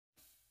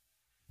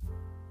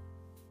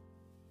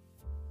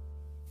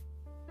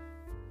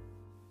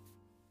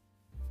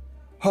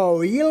Her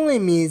real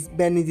name is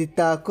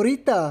Benedetta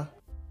Caretta.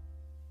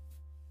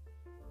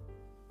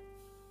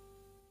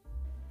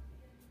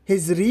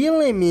 His real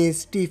name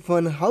is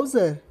Stjepan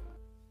Hauser.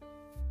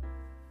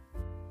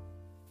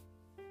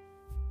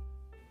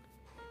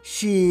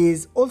 She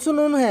is also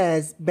known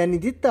as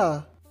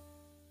Benedetta.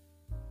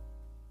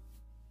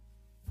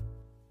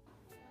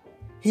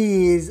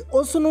 He is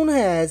also known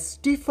as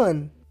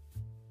Stjepan.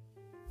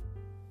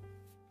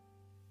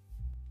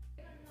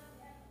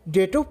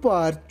 Date of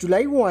birth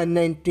July 1,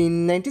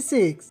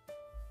 1996.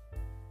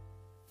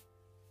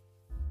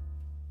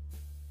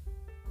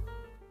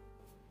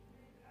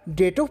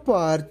 Date of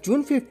birth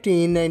June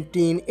 15,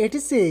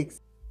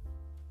 1986.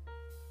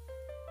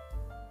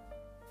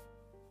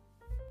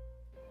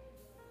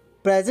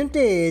 Present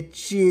age,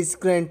 she is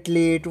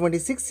currently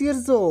 26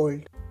 years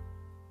old.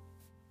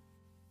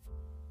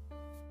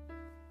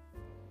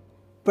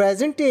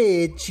 Present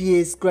age, she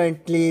is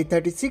currently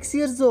 36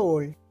 years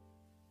old.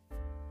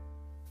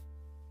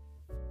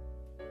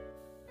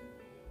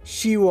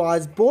 She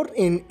was born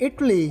in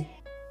Italy.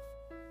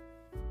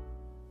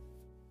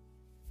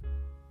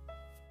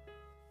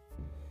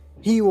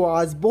 He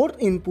was born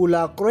in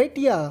Pula,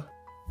 Croatia.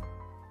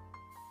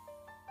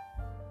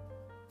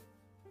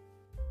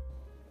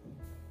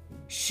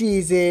 She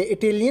is a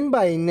Italian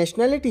by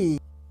nationality.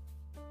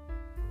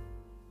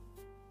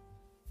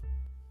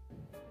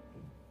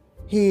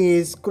 He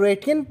is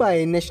Croatian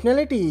by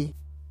nationality.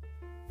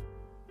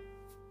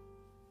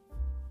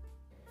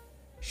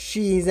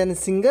 She is a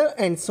singer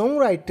and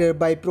songwriter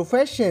by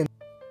profession.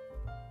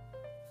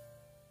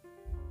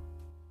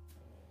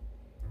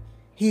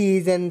 He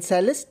is a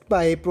cellist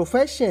by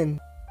profession.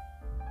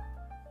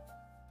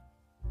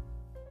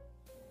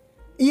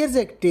 Years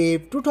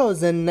active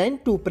 2009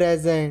 to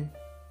present.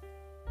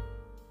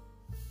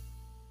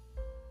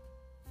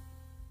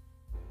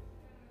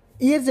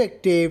 Years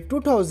active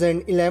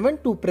 2011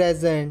 to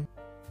present.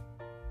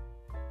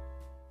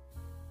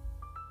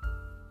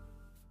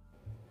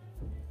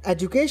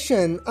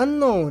 Education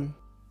unknown.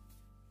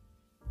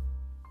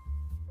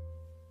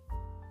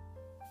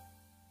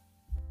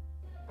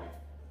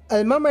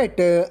 Alma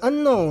mater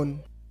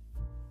unknown.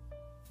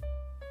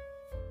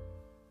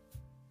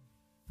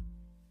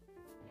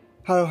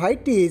 Her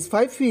height is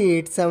 5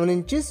 feet 7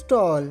 inches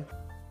tall.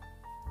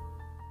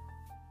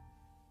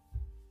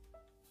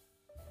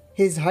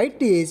 His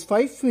height is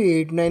 5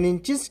 feet 9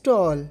 inches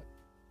tall.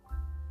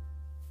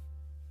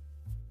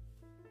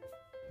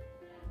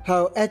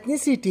 Her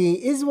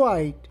ethnicity is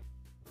white.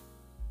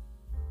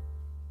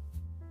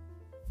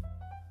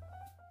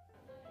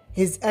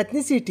 His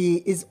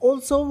ethnicity is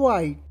also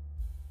white.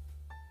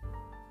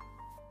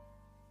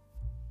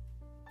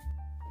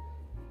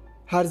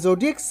 Her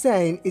zodiac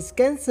sign is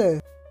Cancer.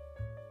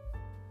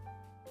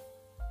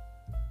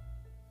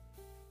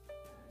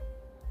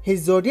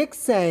 His zodiac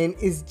sign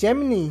is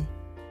Gemini.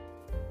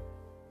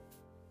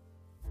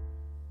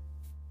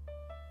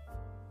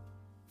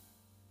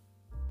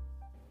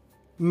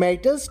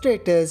 Marital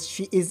status,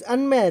 she is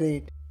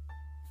unmarried.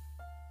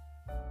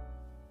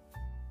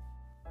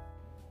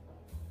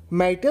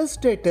 Marital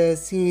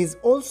status, he is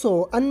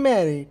also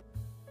unmarried.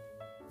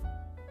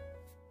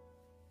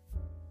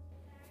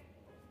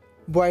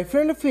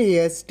 Boyfriend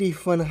affairs,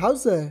 Stjepan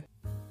Hauser.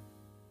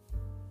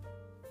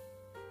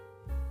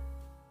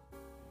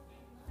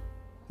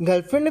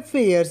 Girlfriend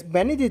affairs,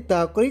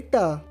 Benedetta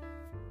Caretta.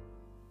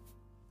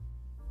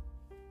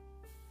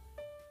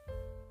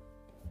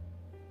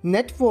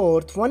 Net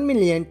worth $1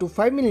 million to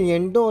 $5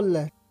 million.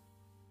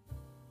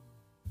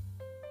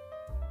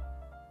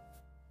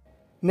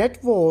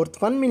 Net worth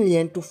 $1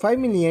 million to $5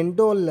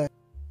 million.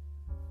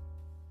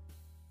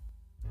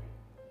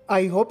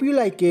 I hope you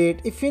like it.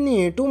 If you're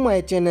new to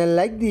my channel,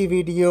 like the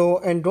video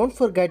and don't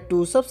forget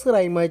to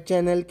subscribe my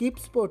channel. Keep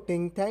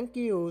supporting. Thank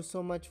you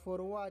so much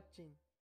for watching.